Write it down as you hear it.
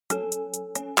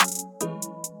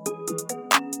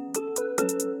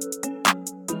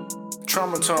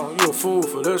Trauma tone, you a fool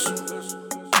for this.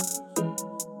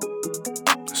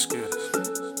 Let's get it.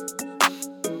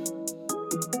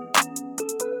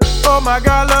 Oh my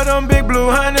God, love them big blue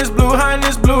Hunnids, blue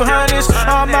Hunnids, blue Hunnids.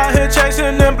 I'm out here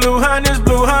chasing them blue Hunnids,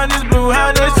 blue Hunnids, blue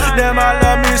Hunnids. Damn, I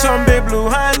love me some big blue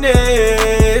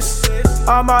Hunnids.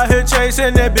 I'm out here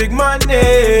chasing that big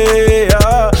money.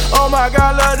 Oh my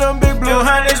God, love them big blue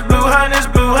Hunnids, blue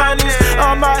Hunnids, blue Hunnids.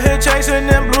 I'm out here chasing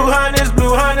them blue Hunnids,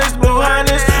 blue Hunnids, blue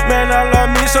Hunnids. Man, I love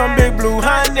me some big blue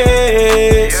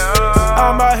Hunnids.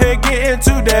 I'm out here getting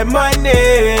to that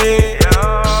money.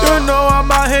 You know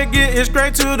I'm out here getting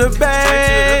straight to the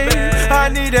bank. I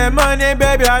need that money,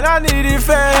 baby, and I need it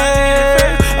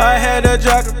fast. I had to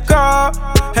jack a car,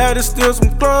 had to steal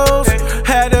some clothes,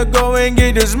 had to go and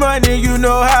get this money, you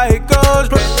know how it goes.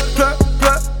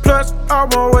 Plus, I'm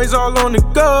always all on the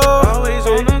go.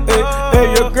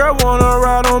 Hey, your girl wanna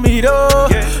ride on me though.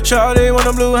 Shawty want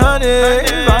them blue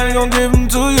Hunnids, I ain't gon' give them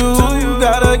to you.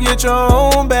 Gotta get your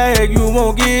own bag, you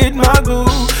won't get my boo.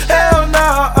 Hell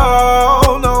no,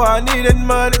 oh no, I need that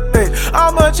money. Hey,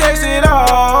 I'ma chase it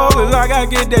all, cause I gotta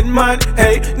get that money.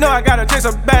 Hey, no, I gotta chase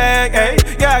a bag. Hey,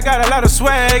 yeah, I got a lot of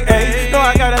swag. Hey, no,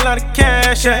 I got a lot of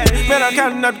cash. Hey, man, I'm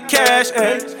counting up the cash.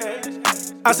 Hey,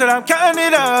 I said I'm counting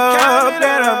it up,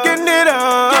 then I'm getting it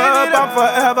up. I'm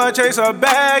forever chase a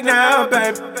bag now,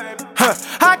 baby.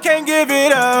 I can't give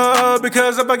it up,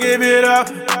 because if I give it up,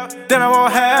 then I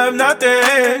won't have nothing.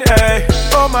 Ay.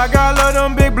 Oh my God, love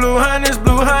them big blue Hunnids,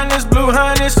 blue Hunnids, blue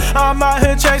Hunnids. I'm out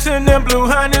here chasing them blue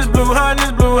Hunnids, blue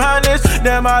Hunnids, blue Hunnids.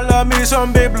 Damn, I love me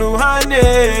some big blue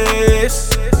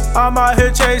Hunnids. I'm out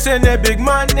here chasing that big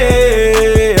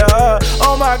money.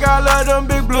 Oh my God, love them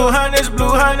big blue Hunnids,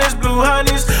 blue Hunnids, blue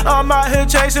Hunnids. I'm out here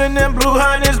chasing them blue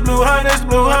Hunnids, blue Hunnids,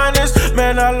 blue Hunnids.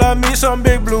 Man, I love me some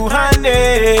big blue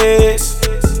Hunnids.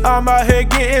 I'm out here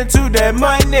getting to that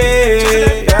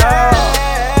money.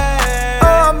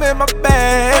 Oh, I'm in my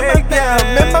bag, yeah,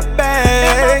 I'm in my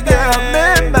bag, yeah,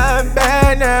 I'm in my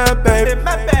bag now, baby.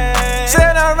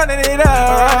 Said I'm running it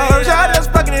up, Shawty's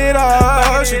fucking it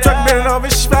up. She trucking it over,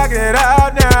 she's backing it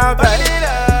out now, baby.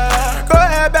 Go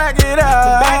ahead, back it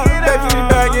up, baby,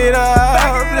 back it up.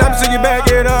 I'm saying back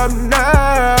it up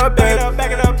now, baby.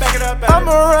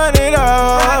 I'ma run it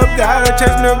up, gotta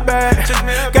chase me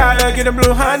back, gotta get them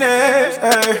blue Hunnids.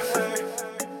 Ay.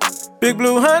 Big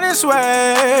blue Hunnids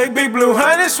swag, big blue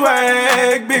Hunnids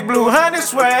swag, big blue Hunnids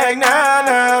swag,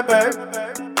 nah, baby.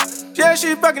 Yeah,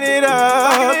 she fucking it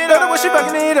up, better when she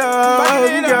fucking it up.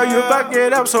 Girl, you fuck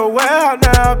it up so well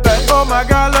now, baby. Oh my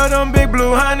God, love them big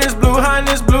blue Hunnids, blue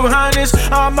Hunnids, blue Hunnids.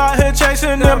 I'm out here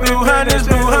chasing them blue Hunnids,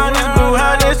 blue Hunnids, blue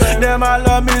Hunnids. Damn, I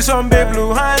love me some big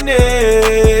blue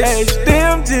Hunnids.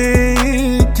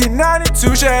 HDMG, Key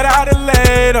 92, shout out to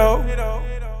Lato.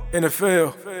 In the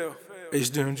field,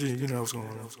 HDMG, you know what's going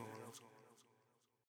on.